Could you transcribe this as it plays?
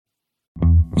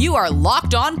You are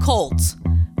Locked On Colts,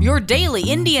 your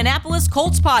daily Indianapolis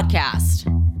Colts podcast.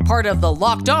 Part of the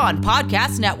Locked On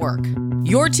Podcast Network,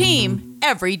 your team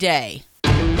every day.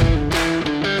 Hello,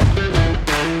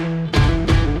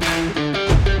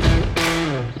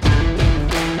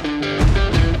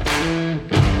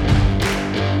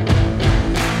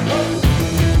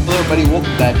 everybody.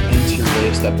 Welcome back into your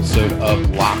latest episode of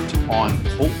Locked On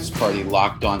Colts, part of the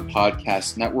Locked On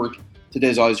Podcast Network. Today,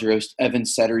 as always, your host, Evan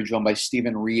Setter, joined by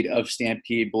Stephen Reed of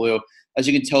Stampede Blue. As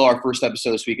you can tell, our first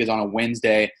episode this week is on a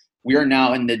Wednesday. We are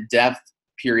now in the depth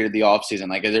period of the offseason.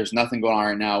 Like, there's nothing going on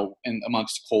right now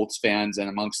amongst Colts fans and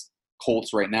amongst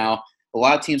Colts right now. A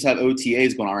lot of teams have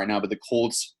OTAs going on right now, but the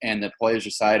Colts and the players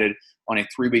decided on a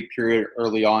 3-week period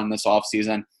early on this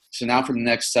offseason. So now for the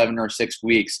next 7 or 6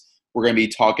 weeks, we're going to be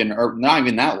talking, or not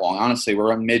even that long, honestly.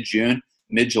 We're on mid-June.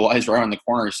 Mid-July is right around the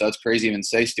corner, so that's crazy to even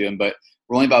say, Steven. But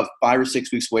we're only about 5 or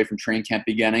 6 weeks away from training camp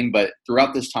beginning. But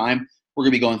throughout this time, we're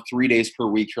going to be going 3 days per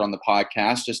week here on the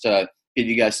podcast just to give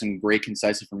you guys some great,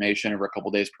 concise information over a couple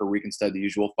days per week instead of the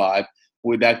usual 5.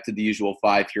 We'll be back to the usual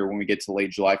 5 here when we get to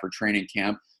late July for training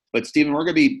camp. But, Steven, we're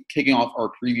going to be kicking off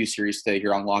our preview series today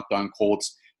here on Locked On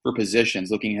Colts for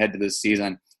positions, looking ahead to this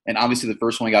season. And obviously the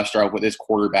first one we got to start off with is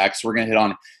quarterback. So we're going to hit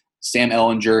on Sam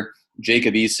Ehlinger,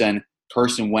 Jacob Eason,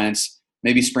 Carson Wentz,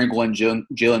 maybe sprinkle in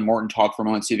Jalen Morton talk for a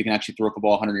moment, see if he can actually throw the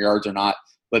ball 100 yards or not.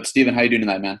 But, Steven, how you doing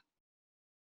tonight, man?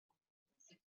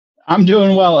 I'm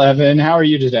doing well, Evan. How are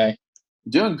you today?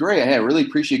 Doing great. Hey, I really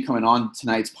appreciate you coming on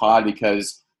tonight's pod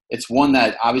because it's one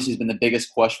that obviously has been the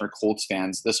biggest question for Colts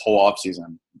fans this whole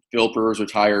offseason. Philip Rivers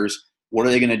retires. What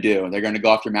are they going to do? They're going to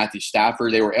go after Matthew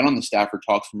Stafford. They were in on the Stafford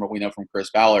talks from what we know from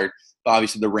Chris Ballard. But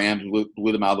obviously, the Rams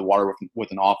blew them out of the water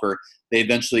with an offer. They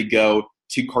eventually go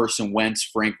to Carson Wentz,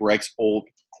 Frank Reich's old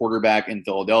quarterback in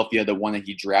Philadelphia, the one that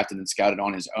he drafted and scouted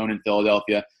on his own in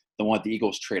Philadelphia, the one that the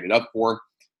Eagles traded up for.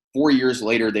 4 years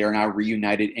later, they are now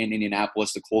reunited in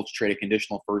Indianapolis. The Colts trade a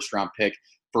conditional first-round pick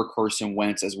for Carson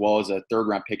Wentz as well as a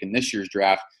third-round pick in this year's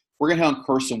draft. We're going to hit on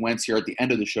Carson Wentz here at the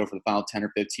end of the show for the final 10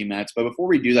 or 15 minutes. But before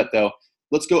we do that, though,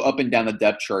 let's go up and down the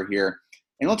depth chart here.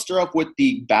 And let's start off with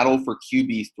the battle for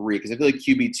QB3 because I feel like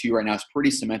QB2 right now is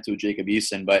pretty cemented with Jacob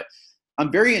Eason. But I'm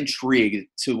very intrigued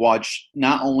to watch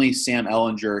not only Sam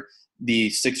Ehlinger, the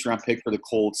 6th-round pick for the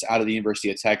Colts out of the University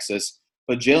of Texas,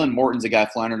 but Jalen Morton's a guy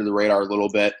flying under the radar a little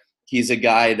bit. He's a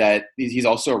guy that he's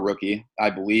also a rookie, I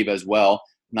believe, as well.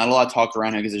 Not a lot of talk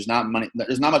around him because there's not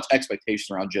much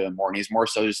expectation around Jalen Morton. He's more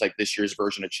so just like this year's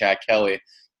version of Chad Kelly.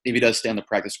 If he does stay on the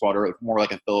practice squad, or more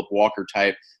like a Philip Walker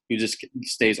type who just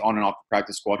stays on and off the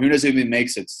practice squad. Who knows if he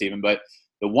makes it, Steven? But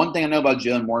the one thing I know about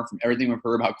Jalen Morton from everything we've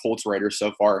heard about Colts writers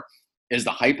so far is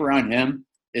the hype around him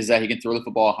is that he can throw the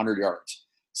football 100 yards.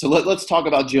 So let's talk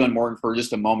about Jalen Morton for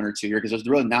just a moment or two here because there's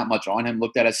really not much on him.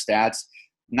 Looked at his stats.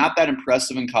 Not that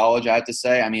impressive in college, I have to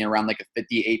say. I mean, around like a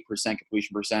 58%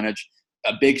 completion percentage.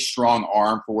 A big, strong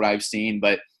arm for what I've seen,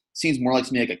 but seems more like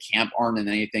to me like a camp arm than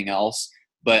anything else.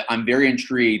 But I'm very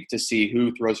intrigued to see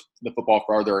who throws the football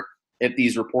farther if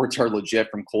these reports are legit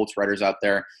from Colts writers out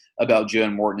there about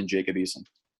Jalen Morton and Jacob Eason.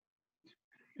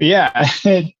 Yeah,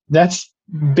 that's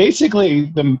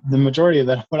basically the majority of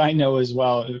that. What I know as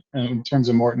well in terms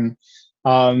of Morton,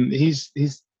 he's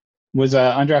was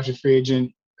an undrafted free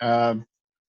agent.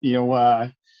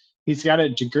 He's got a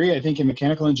degree, I think, in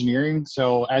mechanical engineering.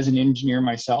 So as an engineer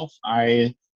myself,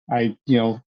 I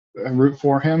root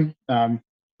for him.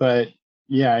 But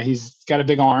yeah, he's got a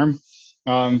big arm.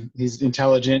 He's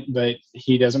intelligent, but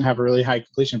he doesn't have a really high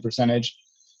completion percentage.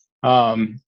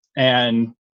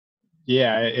 And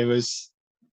yeah, it was,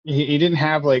 he didn't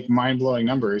have like mind blowing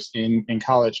numbers in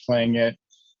college playing it.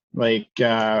 Like,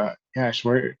 where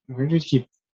did he,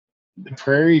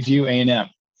 Prairie View A&M.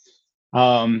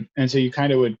 And so you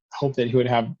kind of would hope that he would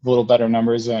have a little better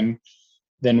numbers than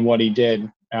what he did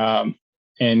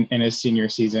in his senior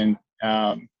season.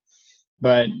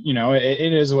 But,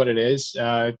 it is what it is.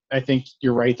 I think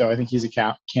you're right, though. I think he's a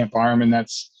camp arm, and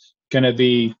that's going to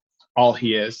be all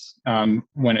he is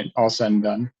when it all said and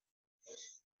done.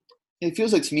 It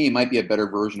feels like to me it might be a better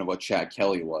version of what Chad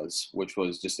Kelly was, which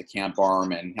was just a camp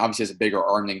arm and obviously has a bigger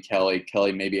arm than Kelly.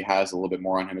 Kelly maybe has a little bit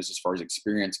more on him as far as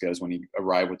experience goes when he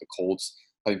arrived with the Colts,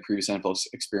 having previous NFL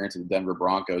experience with the Denver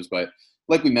Broncos. But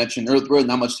like we mentioned, there's really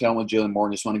not much talent with Jalen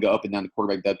Morton. Just want to go up and down the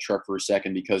quarterback depth chart for a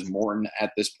second because Morton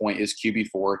at this point is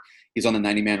QB4. He's on the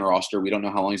 90-man roster. We don't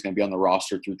know how long he's going to be on the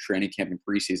roster through training camp and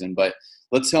preseason. But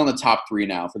let's hit on the top 3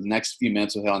 now. For the next few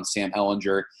minutes, we'll hit on Sam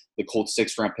Ehlinger, the Colts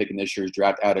 6th-round pick in this year's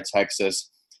draft out of Texas.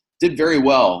 Did very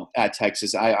well at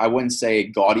Texas. I wouldn't say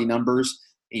gaudy numbers.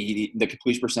 The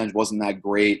completion percentage wasn't that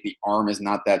great. The arm is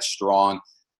not that strong.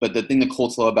 But the thing the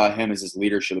Colts love about him is his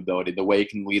leadership ability, the way he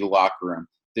can lead a locker room.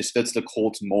 This fits the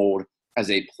Colts mold as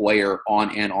a player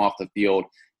on and off the field.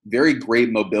 Very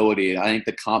great mobility. I think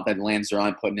the comp that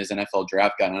Lanzarone put in his NFL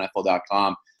draft guide on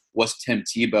NFL.com was Tim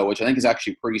Tebow, which I think is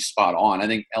actually pretty spot on. I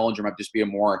think Ehlinger might just be a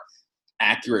more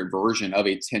accurate version of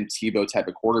a Tim Tebow type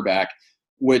of quarterback,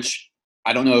 which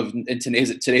I don't know if in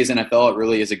today's NFL it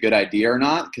really is a good idea or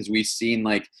not, because we've seen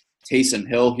like Taysom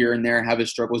Hill here and there have his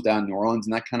struggles down in New Orleans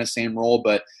in that kind of same role.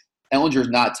 But Ehlinger's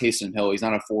not Taysom Hill. He's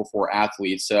not a 4-4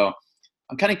 athlete. So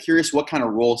I'm kind of curious what kind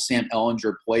of role Sam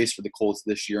Ehlinger plays for the Colts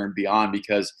this year and beyond,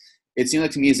 because it seems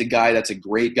like to me he's a guy that's a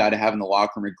great guy to have in the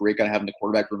locker room, a great guy to have in the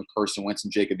quarterback room with Carson Wentz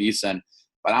and Jacob Eason.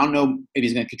 But I don't know if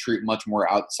he's going to contribute much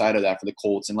more outside of that for the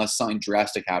Colts unless something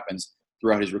drastic happens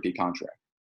throughout his rookie contract.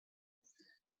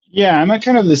 Yeah, I'm at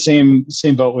kind of the same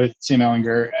boat with Sam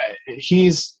Ehlinger.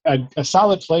 He's a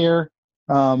solid player,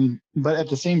 but at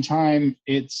the same time,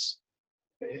 it's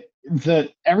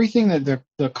everything that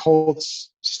the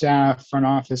Colts staff, front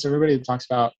office, everybody that talks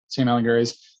about Sam Ehlinger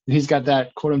is he's got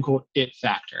that quote unquote it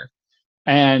factor,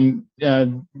 and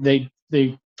they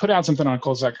put out something on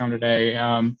Colts.com today,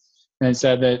 and it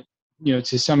said that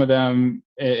to some of them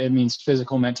it means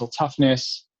physical, mental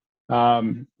toughness.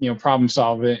 Problem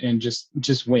solve it and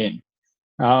just win.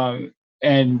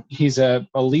 And he's a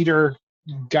leader.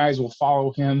 Guys will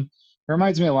follow him. It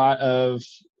reminds me a lot of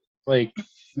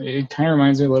it kind of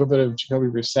reminds me a little bit of Jacoby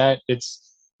Brissett.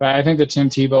 But I think the Tim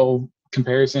Tebow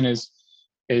comparison is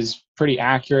pretty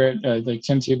accurate. Like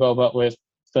Tim Tebow, but with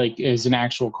is an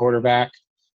actual quarterback,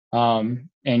 and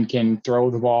can throw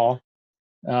the ball.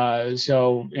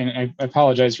 And I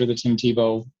apologize for the Tim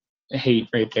Tebow hate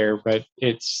right there, but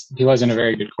he wasn't a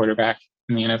very good quarterback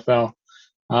in the NFL.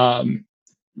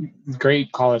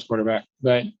 Great college quarterback,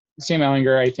 but Sam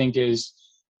Ehlinger, I think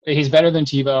he's better than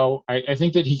Tebow. I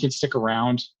think that he could stick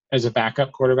around as a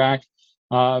backup quarterback.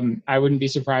 I wouldn't be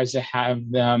surprised to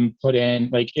have them put in,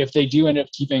 if they do end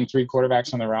up keeping 3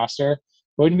 quarterbacks on the roster,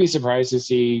 I wouldn't be surprised to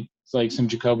see some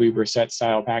Jacoby Brissett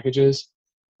style packages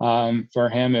for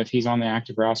him if he's on the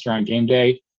active roster on game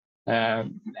day. I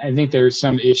think there's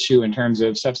some issue in terms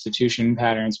of substitution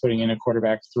patterns putting in a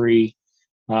quarterback 3,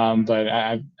 but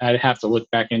I'd have to look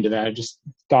back into that. I just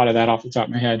thought of that off the top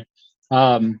of my head.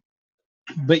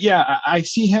 But yeah, I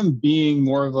see him being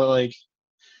more of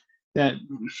that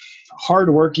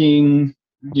hardworking,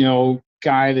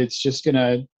 guy that's just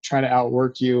gonna try to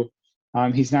outwork you.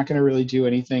 He's not gonna really do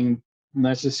anything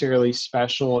necessarily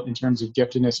special in terms of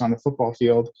giftedness on the football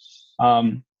field,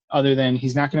 other than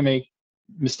he's not gonna make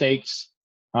mistakes.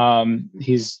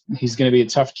 He's going to be a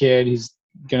tough kid. He's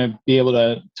going to be able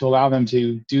to allow them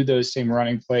to do those same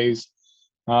running plays.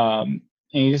 And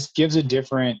he just gives a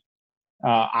different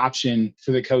option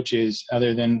for the coaches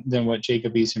other than what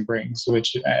Jacob Eason brings,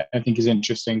 which I think is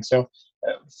interesting. So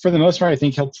for the most part, I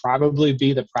think he'll probably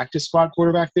be the practice squad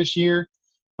quarterback this year,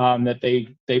 that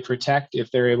they protect if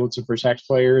they're able to protect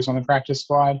players on the practice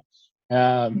squad.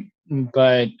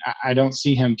 But I don't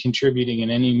see him contributing in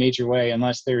any major way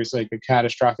unless there's a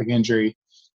catastrophic injury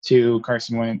to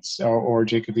Carson Wentz or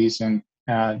Jacob Eason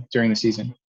during the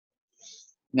season.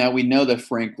 Now, we know that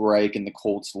Frank Reich and the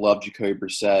Colts love Jacoby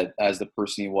Brissett as the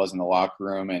person he was in the locker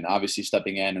room, and obviously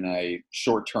stepping in a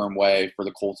short-term way for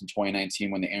the Colts in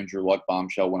 2019 when the Andrew Luck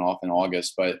bombshell went off in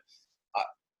August. But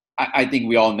I think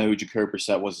we all know who Jacoby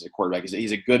Brissett was as a quarterback.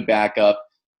 He's a good backup,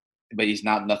 but he's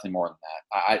nothing more than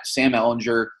that. Sam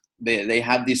Ehlinger, they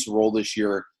had this role this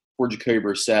year for Jacoby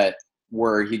Brissett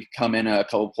where he could come in a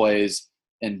couple plays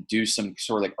and do some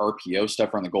sort of RPO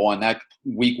stuff around the goal. And that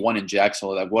week 1 in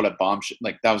Jacksonville, what a bombshell.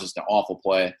 That was just an awful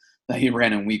play that he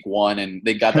ran in week 1. And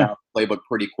they got that playbook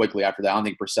pretty quickly after that. I don't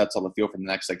think Brissett's on the field for the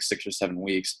next 6 or 7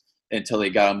 weeks until they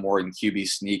got him more in QB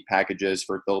sneak packages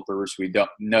for Philip Rivers, who we don't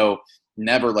know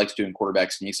never likes doing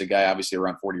quarterback sneaks. A guy obviously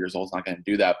around 40 years old is not going to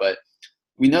do that. But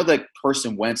we know that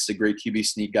Carson Wentz is a great QB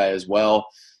sneak guy as well.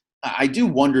 I do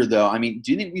wonder, though,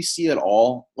 do you think we see at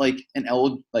all a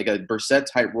Brissett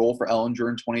type role for Ehlinger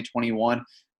in 2021?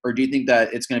 Or do you think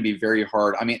that it's going to be very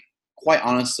hard? Quite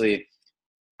honestly,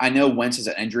 I know Wentz has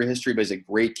an injury history, but he's a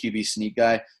great QB sneak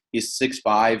guy. He's 6'5",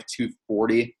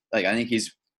 240. I think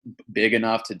he's big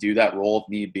enough to do that role if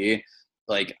need be.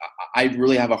 I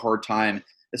really have a hard time,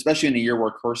 especially in a year where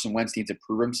Carson Wentz needs to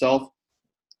prove himself.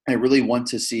 I really want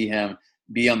to see him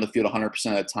be on the field 100%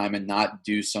 of the time and not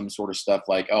do some sort of stuff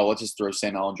let's just throw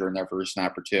Sam Ehlinger in there for a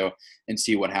snap or 2 and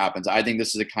see what happens. I think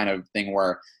this is a kind of thing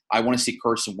where I want to see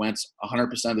Carson Wentz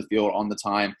 100% of the field on the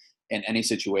time in any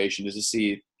situation just to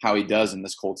see how he does in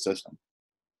this Colts system.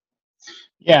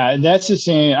 Yeah, that's the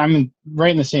same. I'm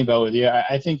right in the same boat with you.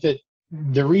 I think that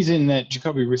the reason that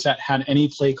Jacoby Brissett had any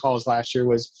play calls last year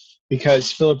was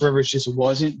because Phillip Rivers just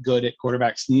wasn't good at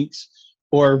quarterback sneaks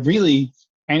or really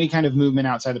any kind of movement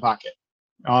outside the pocket.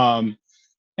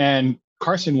 And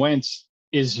Carson Wentz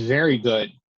is very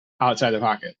good outside the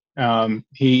pocket.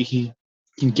 He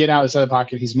can get outside the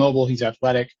pocket. He's mobile. He's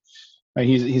athletic.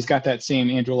 He's got that same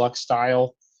Andrew Luck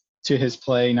style to his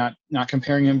play. Not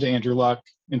comparing him to Andrew Luck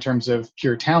in terms of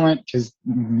pure talent, because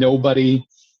nobody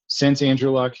since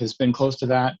Andrew Luck has been close to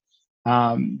that.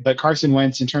 But Carson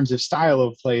Wentz, in terms of style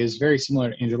of play, is very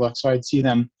similar to Andrew Luck. So I'd see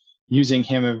them using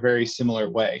him a very similar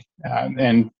way.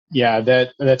 And yeah,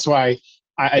 that's why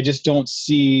I just don't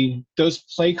see those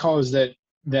play calls that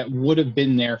would have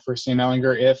been there for Sam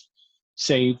Ehlinger if,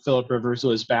 say, Phillip Rivers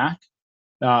was back.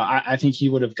 I think he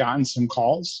would have gotten some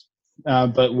calls.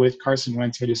 But with Carson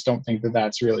Wentz, I just don't think that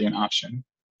that's really an option.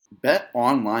 Bet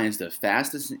Online is the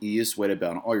fastest and easiest way to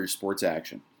bet on all your sports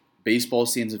action. Baseball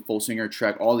season's in full swing, or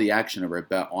track all the action over at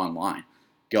Bet Online.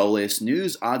 Get all the latest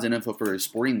news, odds, and info for your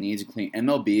sporting needs, including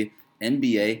MLB,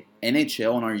 NBA,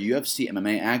 NHL, and our UFC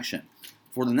MMA action.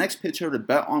 For the next pitch over to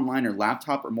Bet Online, your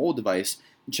laptop or mobile device,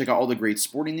 and check out all the great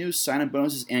sporting news, sign-up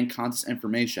bonuses, and contest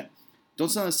information. Don't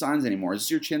send the signs anymore. This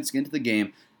is your chance to get into the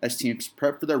game as teams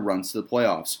prep for their runs to the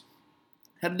playoffs.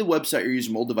 Head to the website or use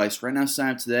your mobile device right now,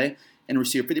 sign up today, and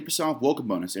receive a 50% off welcome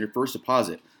bonus in your first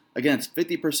deposit. Again, it's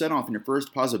 50% off in your first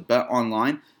deposit. Bet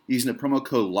Online using the promo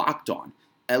code LOCKEDON,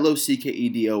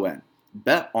 LOCKEDON.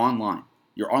 Bet Online,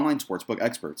 your online sportsbook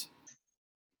experts.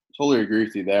 Totally agree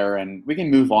with you there, and we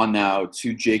can move on now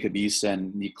to Jacob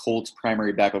Eason, the Colts'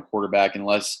 primary backup quarterback,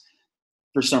 unless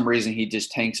for some reason he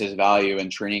just tanks his value in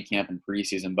training camp and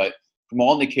preseason. But from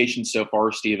all indications so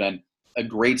far, Steven, a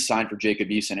great sign for Jacob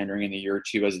Eason entering in the year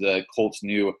two as the Colts'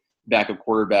 new backup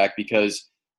quarterback, because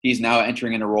he's now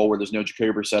entering in a role where there's no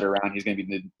Jacoby Brissett around. He's going to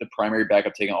be the primary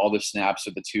backup, taking all the snaps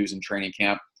of the twos in training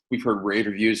camp. We've heard rave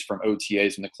reviews from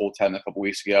OTAs from the Colts had a couple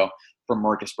weeks ago from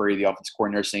Marcus Brady, the offensive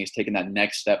coordinator, saying he's taking that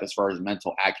next step as far as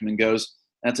mental acumen goes.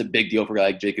 And that's a big deal for a guy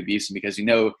like Jacob Eason, because he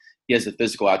has the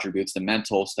physical attributes. The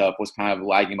mental stuff was kind of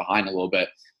lagging behind a little bit.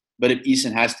 But if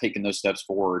Eason has taken those steps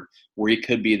forward, where he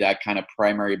could be that kind of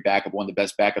primary backup, one of the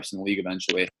best backups in the league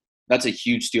eventually, that's a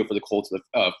huge steal for the Colts,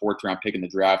 the fourth-round pick in the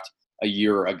draft a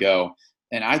year ago.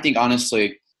 And I think,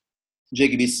 honestly,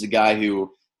 Jacob Eason is a guy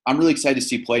who I'm really excited to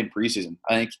see play in preseason.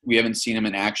 I think we haven't seen him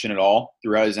in action at all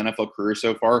throughout his NFL career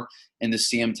so far. And to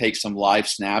see him take some live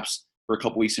snaps for a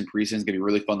couple weeks in preseason is going to be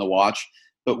really fun to watch.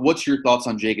 But what's your thoughts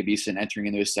on Jacob Eason entering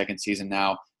into his second season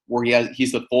now, where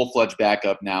he's the full-fledged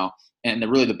backup now, and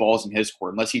really the ball's in his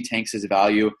court? Unless he tanks his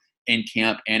value in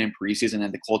camp and in preseason,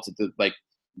 and the Colts at the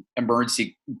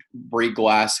emergency break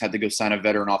glass had to go sign a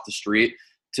veteran off the street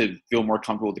to feel more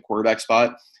comfortable with the quarterback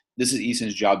spot, this is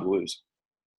Eason's job to lose.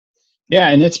 Yeah,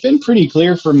 and it's been pretty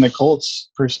clear from the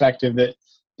Colts' perspective that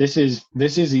this is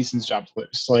Eason's job to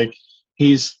lose. Like,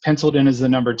 he's penciled in as the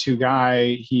number 2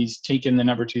 guy. He's taken the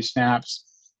number 2 snaps.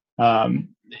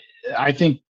 I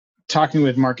think talking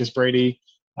with Marcus Brady,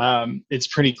 it's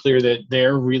pretty clear that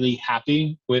they're really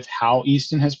happy with how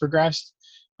Eason has progressed.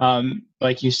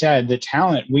 Like you said, the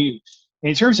talent,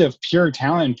 in terms of pure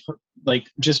talent, like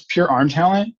just pure arm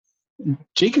talent,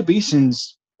 Jacob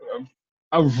Eason's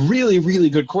a really, really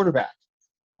good quarterback.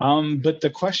 But the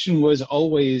question was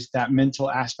always that mental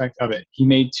aspect of it. He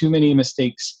made too many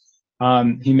mistakes.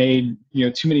 He made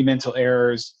too many mental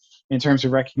errors in terms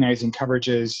of recognizing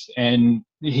coverages, and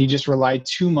he just relied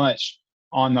too much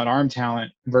on that arm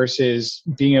talent versus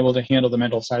being able to handle the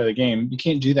mental side of the game. You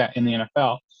can't do that in the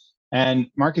NFL. And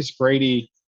Marcus Brady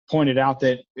pointed out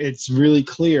that it's really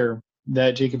clear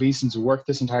that Jacob Eason's worked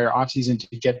this entire offseason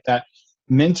to get that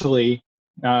mentally,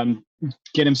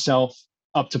 get himself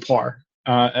up to par,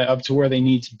 up to where they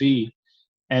need to be.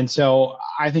 And so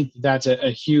I think that's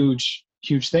a huge,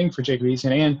 huge thing for Jacob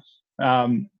Eason.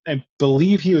 And I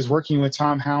believe he was working with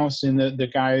Tom House and the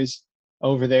guys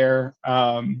over there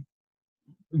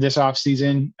this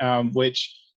offseason,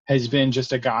 which has been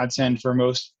just a godsend for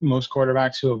most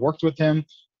quarterbacks who have worked with him.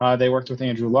 They worked with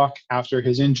Andrew Luck after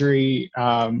his injury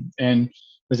and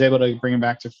was able to bring him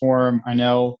back to form. I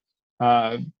know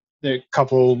the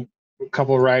couple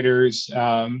writers,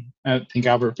 I think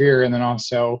Albert Beer and then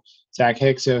also Zach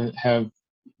Hicks have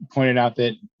pointed out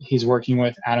that he's working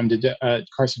with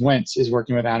Carson Wentz is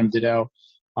working with Adam Dedeaux.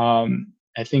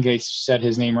 I think I said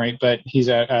his name right, but he's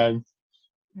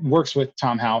works with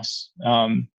Tom House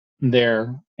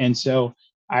there. And so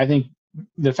I think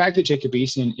the fact that Jacob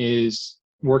Eason is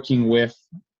working with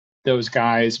those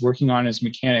guys, working on his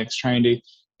mechanics, trying to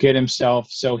get himself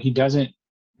so he doesn't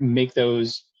make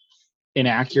those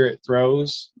inaccurate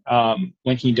throws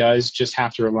when he does just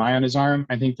have to rely on his arm.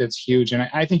 I think that's huge. And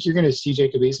I think you're going to see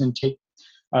Jacob Eason take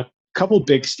a couple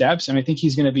big steps. And I think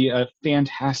he's going to be a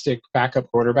fantastic backup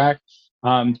quarterback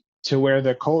to where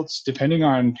the Colts, depending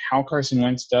on how Carson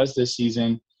Wentz does this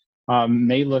season,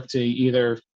 may look to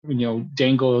either,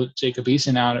 dangle Jacob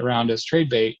Eason out around as trade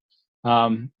bait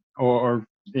or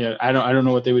I don't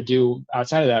know what they would do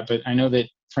outside of that, but I know that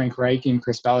Frank Reich and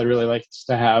Chris Ballard really likes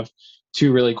to have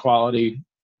two really quality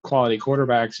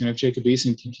quarterbacks. And if Jacob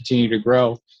Eason can continue to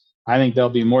grow, I think they'll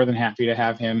be more than happy to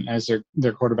have him as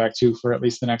their quarterback too for at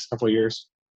least the next couple of years.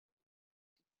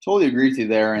 Totally agree with you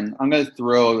there. And I'm going to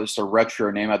throw just a retro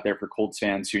name out there for Colts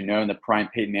fans who know in the prime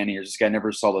Peyton Manning years, this guy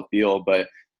never saw the field, but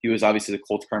he was obviously the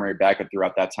Colts' primary backup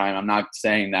throughout that time. I'm not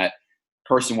saying that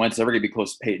Carson Wentz is ever going to be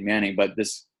close to Peyton Manning, but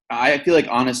I feel like,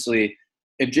 honestly,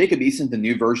 if Jacob Eason's the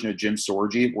new version of Jim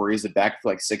Sorgi, where he's the back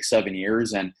for like 6-7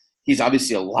 years, and he's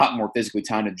obviously a lot more physically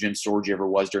talented than Jim Sorgi ever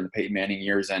was during the Peyton Manning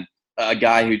years, and a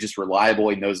guy who's just reliable,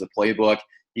 he knows the playbook,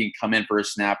 he can come in for a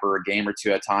snap or a game or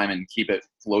two at a time and keep it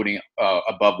floating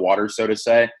above water, so to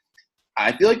say.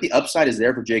 I feel like the upside is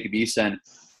there for Jacob Eason,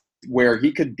 where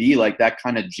he could be like that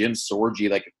kind of Jim Sorgi,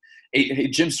 like a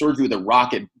Jim Sorgi with a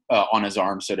rocket on his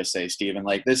arm, so to say, Steven.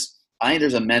 Like this, I think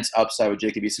there's immense upside with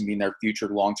Jacob Eason being their future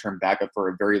long-term backup for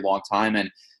a very long time.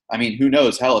 And, I mean, who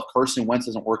knows? Hell, if Carson Wentz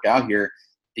doesn't work out here,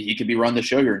 he could be running the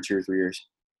show here in 2 or 3 years.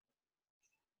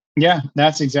 Yeah,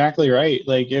 that's exactly right.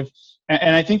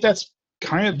 And I think that's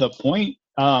kind of the point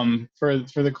for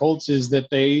the Colts is that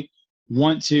they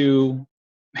want to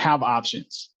have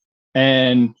options.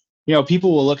 And,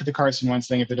 people will look at the Carson Wentz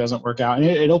thing if it doesn't work out, and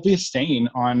it'll be a stain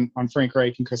on Frank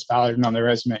Reich and Chris Ballard and on their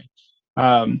resume.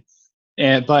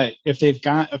 But if they've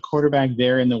got a quarterback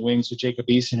there in the wings with Jacob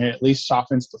Eason, it at least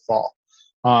softens the fall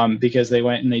because they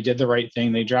went and they did the right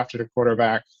thing. They drafted a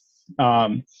quarterback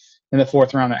in the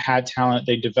 4th round that had talent.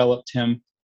 They developed him.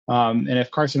 And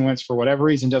if Carson Wentz, for whatever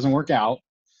reason, doesn't work out,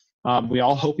 we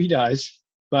all hope he does.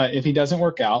 But if he doesn't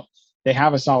work out, they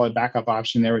have a solid backup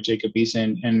option there with Jacob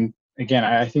Eason. And again,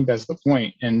 I think that's the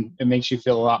point. And it makes you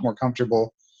feel a lot more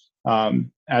comfortable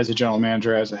as a general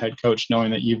manager, as a head coach,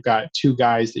 knowing that you've got two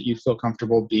guys that you feel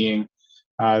comfortable being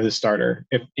the starter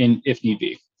if need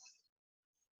be.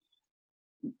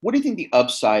 What do you think the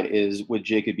upside is with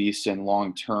Jacob Eason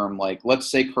long term? Like, let's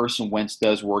say Carson Wentz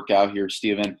does work out here,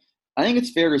 Steven. I think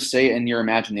it's fair to say in your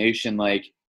imagination,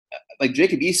 like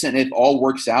Jacob Eason, if all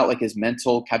works out, like his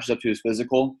mental catches up to his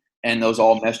physical, and those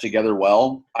all mesh together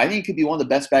well, I think he could be one of the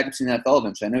best backups in the NFL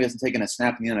eventually. I know he hasn't taken a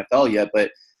snap in the NFL yet,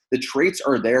 but the traits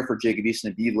are there for Jacob Eason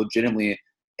to be legitimately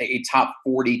a top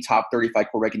 40, top 35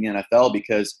 quarterback in the NFL,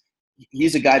 because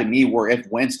he's a guy to me where if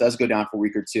Wentz does go down for a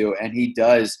week or two and he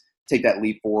does take that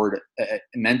leap forward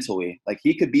mentally, like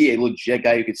he could be a legit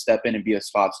guy who could step in and be a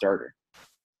spot starter.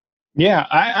 Yeah,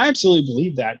 I absolutely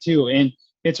believe that too. And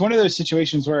it's one of those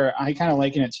situations where I kind of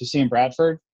liken it to Sam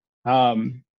Bradford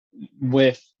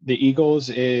with the Eagles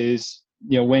is,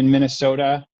 when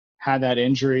Minnesota had that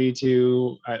injury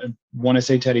to, I want to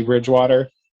say Teddy Bridgewater,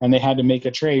 and they had to make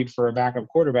a trade for a backup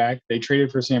quarterback. They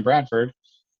traded for Sam Bradford,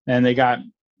 and the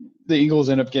Eagles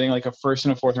ended up getting like a 1st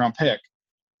and a 4th round pick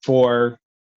for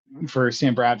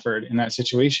Sam Bradford in that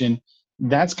situation.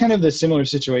 That's kind of the similar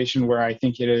situation where I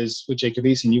think it is with Jacob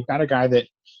Eason. You've got a guy that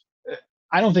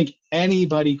I don't think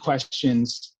anybody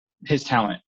questions his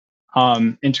talent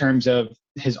in terms of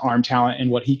his arm talent and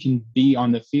what he can be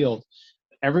on the field.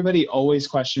 Everybody always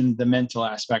questioned the mental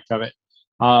aspect of it.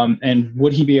 And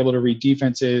would he be able to read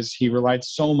defenses? He relied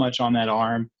so much on that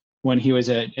arm when he was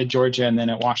at Georgia and then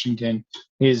at Washington.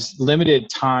 His limited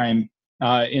time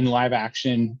in live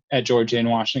action at Georgia and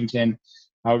Washington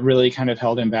really kind of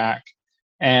held him back.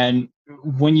 And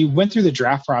when you went through the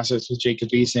draft process with Jacob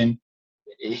Eason,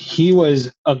 he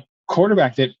was a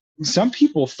quarterback that some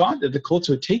people thought that the Colts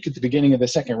would take at the beginning of the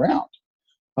 2nd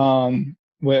round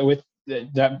with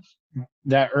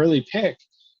that early pick.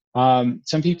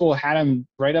 Some people had him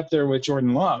right up there with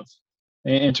Jordan Love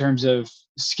in terms of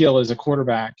skill as a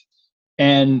quarterback.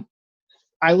 And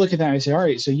I look at that and I say, all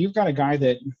right, so you've got a guy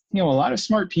that, a lot of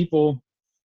smart people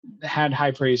had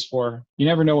high praise for. You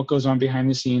never know what goes on behind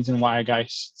the scenes and why a guy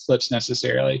slips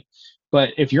necessarily.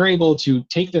 But if you're able to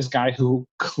take this guy who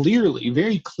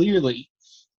very clearly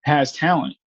has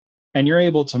talent, and you're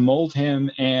able to mold him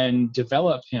and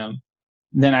develop him,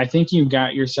 then I think you've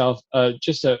got yourself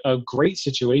just a great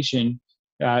situation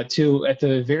to, at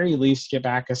the very least, get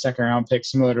back a 2nd round pick,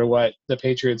 similar to what the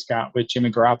Patriots got with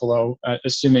Jimmy Garoppolo,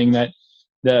 assuming that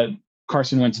the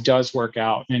Carson Wentz does work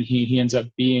out and he ends up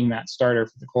being that starter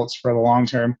for the Colts for the long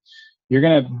term. you're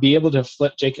going to be able to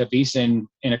flip Jacob Eason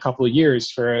in a couple of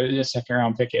years for a second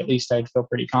round pick. At least I'd feel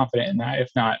pretty confident in that, if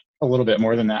not a little bit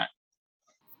more than that.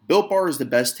 Built Bar is the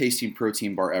best tasting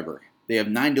protein bar ever. They have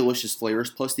 9 delicious flavors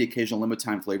plus the occasional limited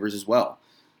time flavors as well.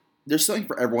 There's something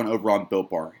for everyone over on Built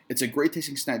Bar. It's a great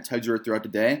tasting snack tied throughout the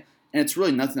day, and it's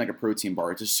really nothing like a protein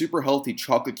bar. It's a super healthy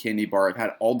chocolate candy bar. I've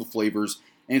had all the flavors,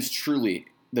 and it's truly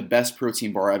the best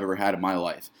protein bar I've ever had in my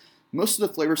life. Most of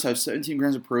the flavors have 17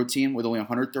 grams of protein with only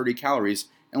 130 calories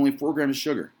and only 4 grams of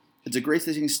sugar. It's a great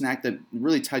tasting snack that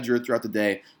really ties you throughout the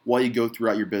day while you go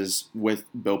throughout your business with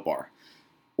Built Bar.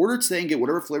 Order today and get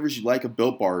whatever flavors you like of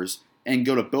Built Bars, and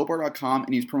go to BuiltBar.com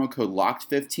and use promo code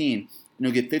LOCKED15, and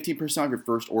you'll get 15% off your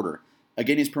first order.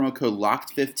 Again, use promo code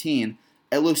LOCKED15,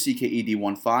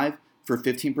 LOCKED15, for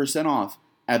 15% off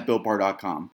at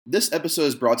BuiltBar.com. This episode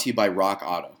is brought to you by Rock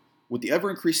Auto. With the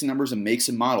ever-increasing numbers of makes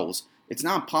and models, it's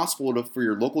not possible for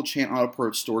your local chain auto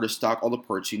parts store to stock all the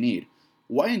parts you need.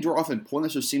 Why endure often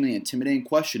pointless or seemingly intimidating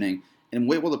questioning and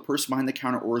wait while the person behind the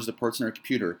counter orders the parts in their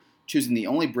computer, choosing the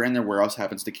only brand their warehouse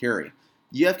happens to carry?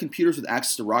 You have computers with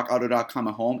access to RockAuto.com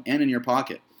at home and in your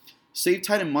pocket. Save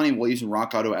time and money while using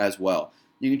Rock Auto as well.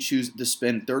 You can choose to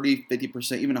spend 30,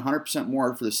 50%, even 100%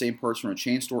 more for the same parts from a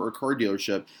chain store or car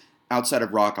dealership outside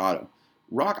of Rock Auto.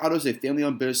 Rock Auto is a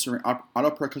family-owned business serving auto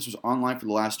part customers online for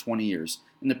the last 20 years,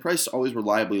 and the price is always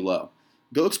reliably low.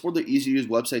 Go explore the easy-to-use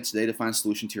website today to find a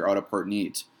solution to your auto part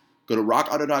needs. Go to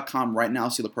RockAuto.com right now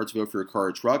to see the parts available for your car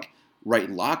or truck. Write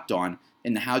Locked On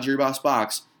in the How'd Your Boss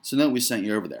box so know we sent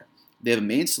you over there. They have a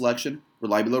main selection,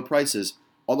 reliably low prices,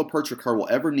 all the parts your car will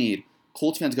ever need.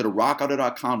 Colts fans, go to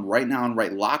RockAuto.com right now and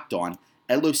write Locked On,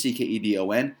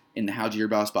 LOCKEDON, in the How'd Your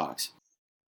Boss box.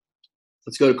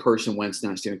 Let's go to Carson Wentz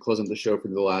now, Steven, closing up the show for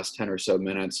the last 10 or so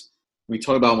minutes. We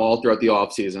talked about him all throughout the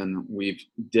offseason. We've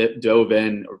dove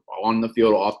in on the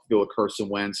field, off the field with Carson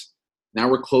Wentz. Now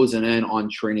we're closing in on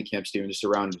training camp, Steven, just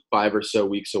around 5 or so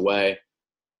weeks away.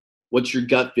 What's your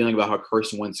gut feeling about how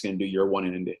Carson Wentz is going to do year one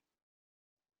in Indy?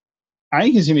 I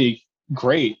think he's going to be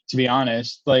great, to be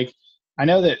honest. Like, I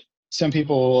know that some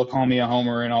people will call me a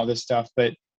homer and all this stuff,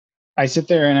 but I sit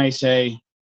there and I say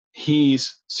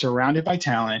he's surrounded by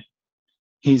talent.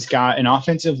 He's got an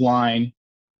offensive line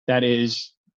that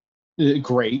is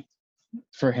great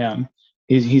for him.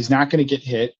 He's not going to get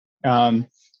hit.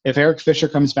 If Eric Fisher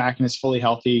comes back and is fully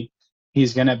healthy,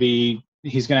 he's going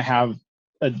to have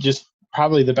just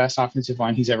probably the best offensive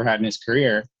line he's ever had in his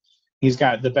career. He's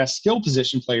got the best skill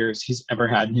position players he's ever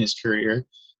had in his career.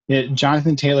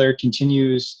 Jonathan Taylor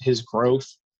continues his growth.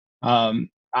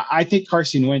 I think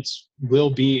Carson Wentz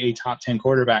will be a top 10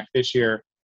 quarterback this year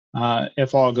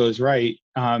if all goes right.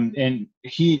 And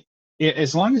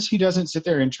as long as he doesn't sit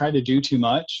there and try to do too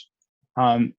much,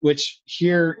 which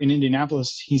here in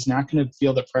Indianapolis, he's not going to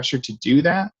feel the pressure to do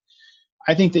that.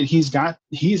 I think that he's got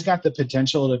the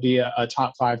potential to be a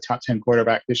top 5, top 10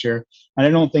 quarterback this year. And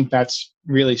I don't think that's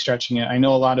really stretching it. I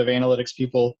know a lot of analytics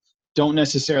people don't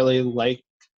necessarily like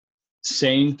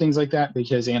saying things like that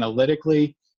because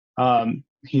analytically,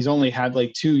 he's only had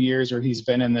like 2 years where he's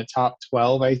been in the top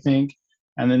 12, I think.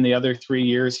 And then the other 3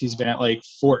 years he's been at like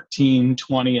 14,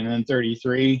 20, and then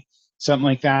 33, something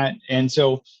like that. And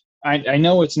so I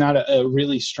know it's not a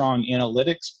really strong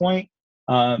analytics point,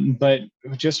 but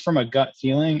just from a gut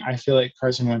feeling, I feel like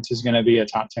Carson Wentz is going to be a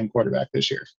top 10 quarterback this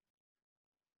year.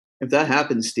 If that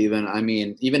happens, Steven, I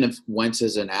mean, even if Wentz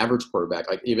is an average quarterback,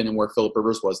 like even in where Philip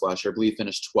Rivers was last year, I believe he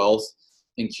finished 12th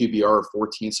in QBR or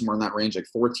 14, somewhere in that range, like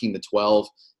 14 to 12.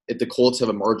 If the Colts have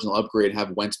a marginal upgrade,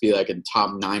 have Wentz be like a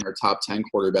top 9 or top 10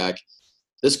 quarterback,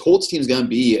 this Colts team is going to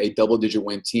be a double-digit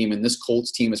win team, and this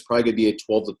Colts team is probably going to be a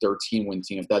 12 to 13 win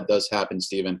team if that does happen,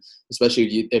 Steven,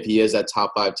 especially if he is that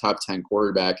top 5, top 10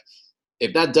 quarterback.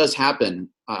 If that does happen,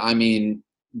 I mean,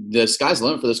 the sky's the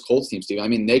limit for this Colts team, Steven. I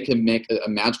mean, they can make a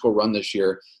magical run this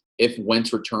year if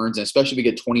Wentz returns, and especially if we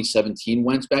get 2017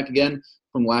 Wentz back again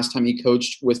from last time he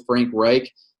coached with Frank Reich.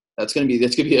 That's going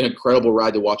to be an incredible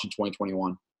ride to watch in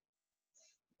 2021.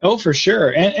 Oh, for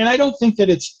sure. And I don't think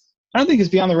it's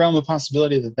beyond the realm of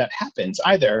possibility that happens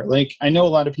either. Like, I know a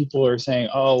lot of people are saying,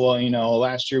 oh, well,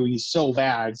 last year he's so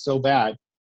bad.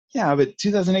 Yeah, but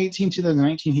 2018,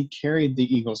 2019, he carried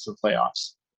the Eagles to the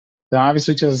playoffs. So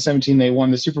obviously 2017, they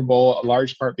won the Super Bowl, a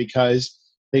large part because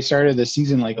they started the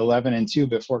season like 11-2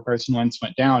 before Carson Wentz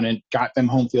went down and got them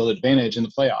home field advantage in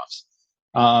the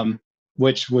playoffs,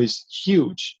 which was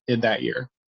huge in that year.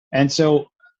 And so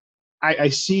I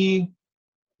see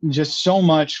just so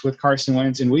much with Carson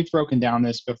Wentz, and we've broken down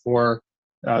this before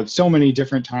so many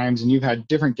different times, and you've had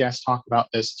different guests talk about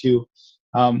this too.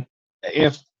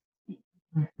 If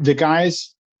the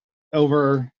guys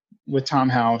over with Tom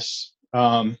House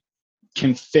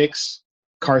can fix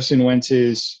Carson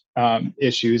Wentz's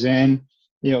issues. And,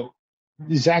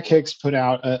 Zach Hicks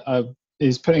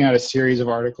is putting out a series of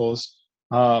articles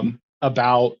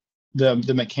about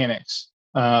the mechanics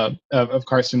of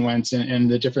Carson Wentz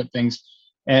and the different things.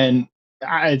 And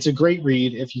it's a great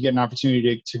read if you get an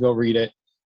opportunity to go read it.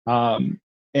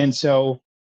 And so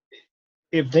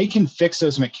if they can fix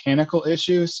those mechanical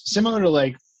issues, similar to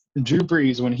like Drew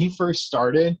Brees, when he first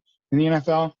started in the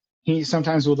NFL, he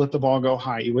sometimes would let the ball go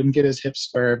high. He wouldn't get his hips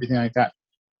square, everything like that.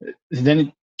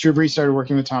 Then Drew Brees started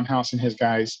working with Tom House and his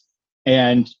guys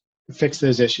and fixed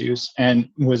those issues and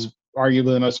was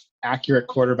arguably the most accurate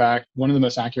quarterback, one of the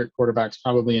most accurate quarterbacks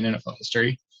probably in NFL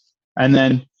history. And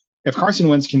then if Carson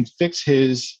Wentz can fix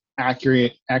his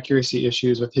accuracy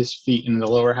issues with his feet in the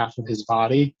lower half of his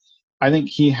body, I think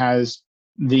he has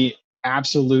the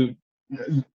absolute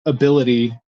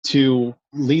ability to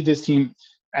lead this team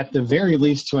at the very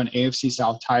least to an AFC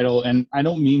South title. And I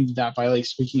don't mean that by like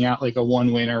squeaking out like a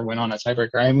one win or win on a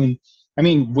tiebreaker. I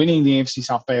mean winning the AFC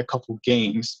South by a couple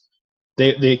games.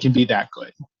 They can be that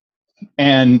good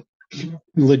and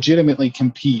legitimately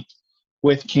compete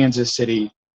with Kansas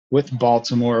City, with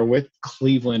Baltimore, with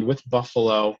Cleveland, with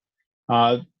Buffalo,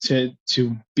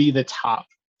 to be the top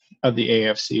of the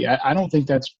AFC. I don't think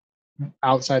that's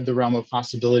outside the realm of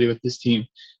possibility with this team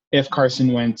if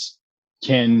Carson Wentz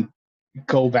can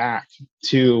go back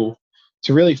to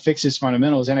really fix his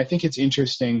fundamentals. And I think it's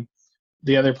interesting.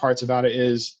 The other parts about it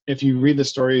is if you read the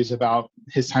stories about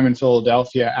his time in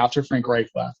Philadelphia after Frank Reich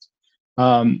left,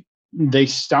 they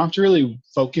stopped really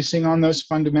focusing on those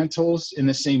fundamentals in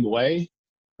the same way.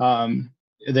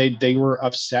 They were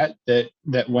upset that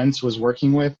Wentz was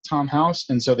working with Tom House,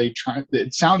 and so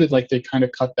it sounded like they kind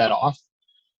of cut that off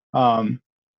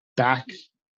back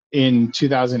in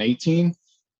 2018.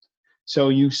 So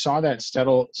you saw that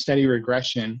steady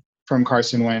regression from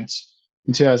Carson Wentz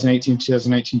in 2018,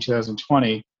 2019,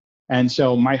 2020. And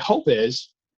so my hope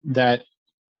is that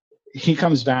he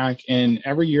comes back, and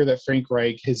every year that Frank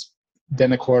Reich has been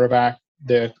the quarterback,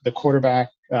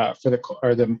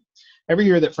 every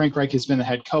year that Frank Reich has been the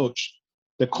head coach,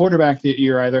 the quarterback that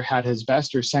year either had his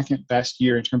best or second best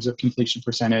year in terms of completion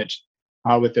percentage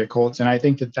with their Colts. And I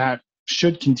think that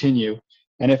should continue.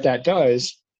 And if that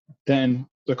does, then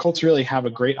the Colts really have a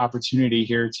great opportunity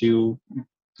here to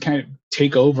kind of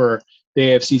take over the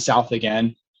AFC South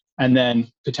again and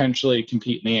then potentially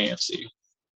compete in the AFC.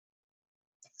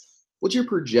 What's your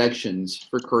projections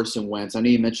for Carson Wentz? I know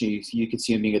you mentioned you could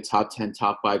see him being a top 10,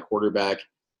 top 5 quarterback.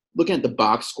 Looking at the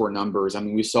box score numbers, I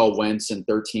mean, we saw Wentz in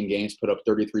 13 games put up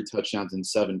 33 touchdowns and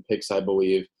 7 picks, I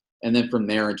believe. And then from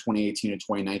there in 2018 and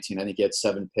 2019, I think he had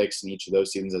 7 picks in each of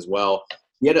those seasons as well.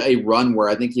 He had a run where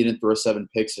I think he didn't throw 7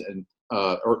 picks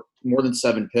or more than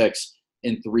 7 picks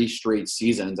in 3 straight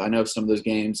seasons. I know some of those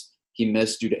games he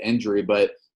missed due to injury,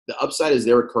 but the upside is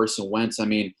there with Carson Wentz. I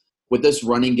mean, with this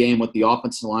running game, with the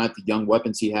offensive line, the young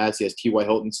weapons he has T.Y.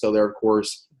 Hilton still there, of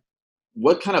course.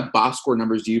 What kind of box score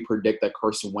numbers do you predict that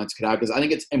Carson Wentz could have? Because I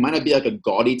think it might not be like a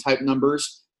gaudy type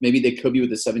numbers. Maybe they could be with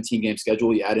the 17-game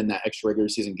schedule. You add in that extra regular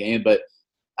season game. But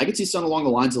I could see something along the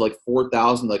lines of like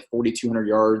 4,000, like 4,200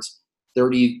 yards,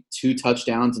 32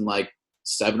 touchdowns, and like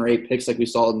 7 or 8 picks like we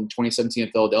saw in 2017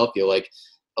 in Philadelphia. Like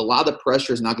a lot of the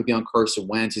pressure is not going to be on Carson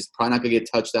Wentz. He's probably not going to get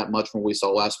touched that much from what we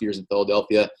saw last few years in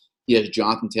Philadelphia. He has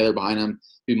Jonathan Taylor behind him,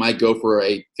 who might go for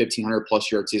a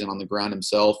 1,500-plus yard season on the ground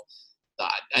himself.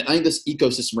 I think this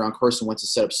ecosystem around Carson Wentz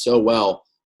is set up so well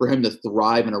for him to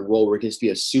thrive in a role where he can just be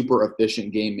a super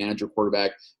efficient game manager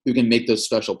quarterback who can make those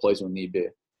special plays when need be.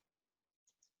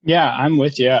 Yeah, I'm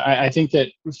with you. I think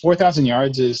that 4,000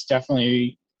 yards is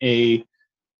definitely a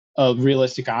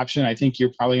realistic option. I think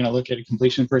you're probably going to look at a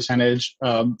completion percentage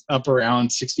up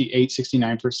around 68,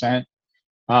 69%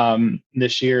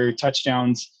 this year.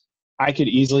 Touchdowns, I could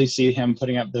easily see him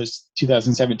putting up those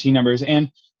 2017 numbers.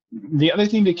 And the other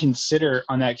thing to consider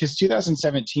on that, because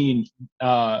 2017,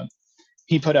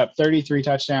 he put up 33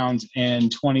 touchdowns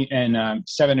and 7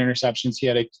 interceptions. He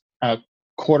had a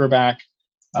quarterback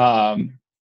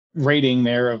rating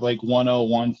there of like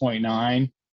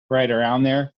 101.9, right around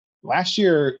there. Last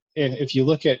year, if you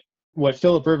look at what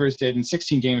Phillip Rivers did in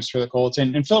 16 games for the Colts,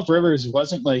 and Phillip Rivers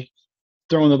wasn't like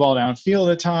throwing the ball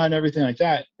downfield a ton, everything like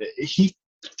that. He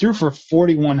threw for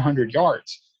 4,100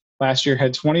 yards last year,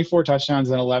 had 24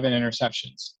 touchdowns and 11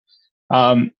 interceptions.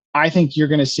 I think you're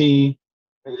going to see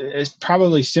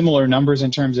probably similar numbers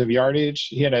in terms of yardage.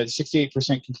 He had a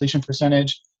 68% completion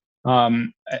percentage.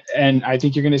 And I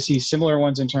think you're going to see similar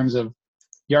ones in terms of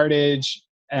yardage,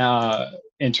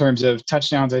 in terms of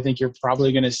touchdowns. I think you're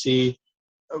probably going to see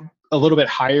a little bit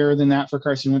higher than that for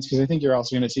Carson Wentz, because I think you're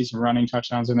also going to see some running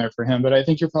touchdowns in there for him. But I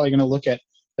think you're probably going to look at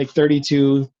like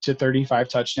 32 to 35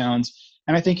 touchdowns.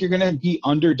 And I think you're going to be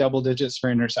under double digits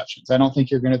for interceptions. I don't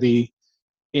think you're going to be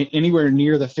anywhere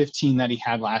near the 15 that he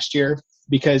had last year,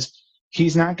 because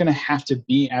he's not going to have to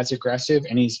be as aggressive,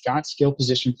 and he's got skill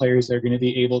position players that are going to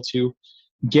be able to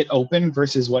get open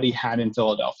versus what he had in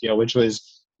Philadelphia, which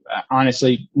was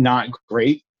honestly not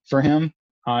great for him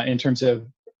in terms of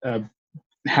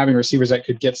having receivers that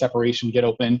could get separation, get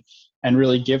open, and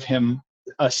really give him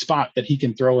a spot that he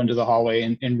can throw into the hallway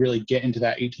and really get into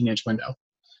that 18-inch window.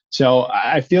 So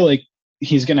I feel like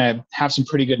he's going to have some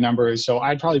pretty good numbers. So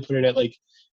I'd probably put it at like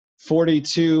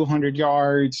 4,200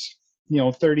 yards,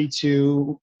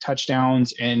 32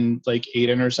 touchdowns and like 8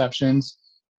 interceptions,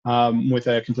 with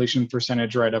a completion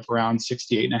percentage right up around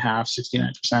 68.5%,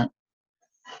 69%.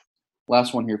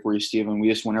 Last one here for you, Steven. We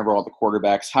just went over all the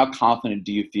quarterbacks. How confident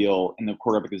do you feel in the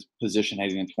quarterback position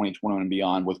heading in 2021 and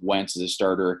beyond, with Wentz as a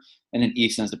starter and then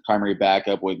Easton as the primary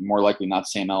backup, with more likely not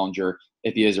Sam Ehlinger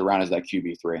if he is around as that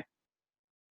QB3?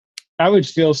 I would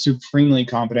feel supremely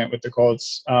confident with the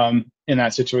Colts in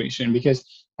that situation, because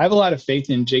I have a lot of faith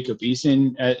in Jacob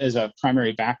Eason as a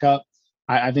primary backup.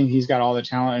 I think he's got all the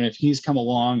talent, and if he's come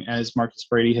along, as Marcus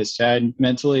Brady has said,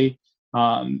 mentally,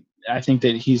 I think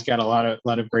that he's got a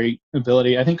lot of great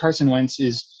ability. I think Carson Wentz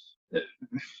is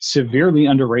severely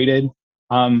underrated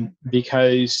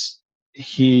because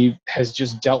he has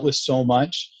just dealt with so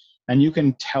much, and you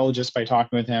can tell just by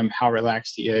talking with him how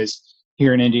relaxed he is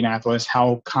here in Indianapolis,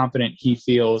 how confident he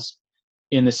feels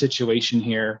in the situation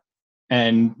here,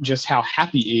 and just how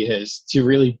happy he is to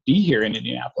really be here in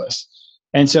Indianapolis.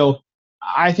 And so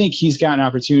I think he's got an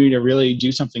opportunity to really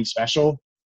do something special.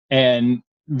 And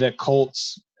the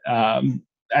Colts,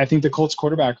 I think the Colts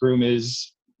quarterback room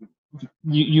is,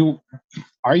 you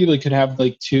arguably could have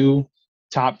like 2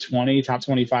 top 20, top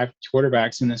 25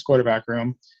 quarterbacks in this quarterback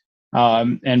room.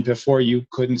 And before, you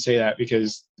couldn't say that,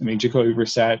 because Jacoby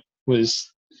Brissett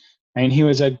he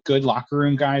was a good locker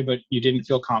room guy, but you didn't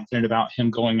feel confident about him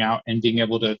going out and being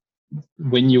able to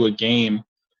win you a game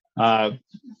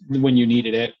when you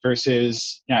needed it.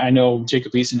 Versus, I know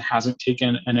Jacob Eason hasn't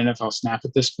taken an NFL snap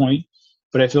at this point,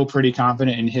 but I feel pretty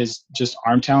confident in his just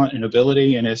arm talent and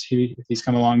ability. And if he's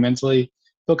come along mentally,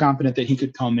 I feel confident that he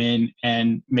could come in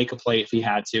and make a play if he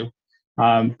had to.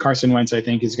 Carson Wentz, I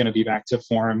think, is going to be back to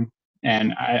form,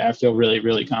 and I feel really,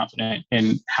 really confident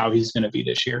in how he's going to be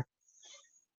this year.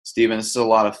 Steven, this is a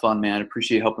lot of fun, man. I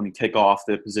appreciate you helping me kick off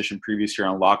the position previews here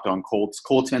on Locked On Colts.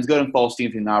 Colts fans, go ahead and follow Steven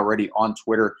if you're not already on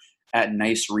Twitter at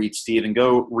 @NiceReadSteven.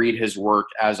 Go read his work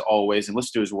as always, and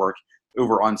listen to his work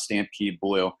over on Stampede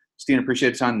Blue. Steven,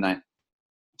 appreciate the time tonight.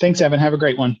 Thanks, Evan. Have a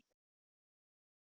great one.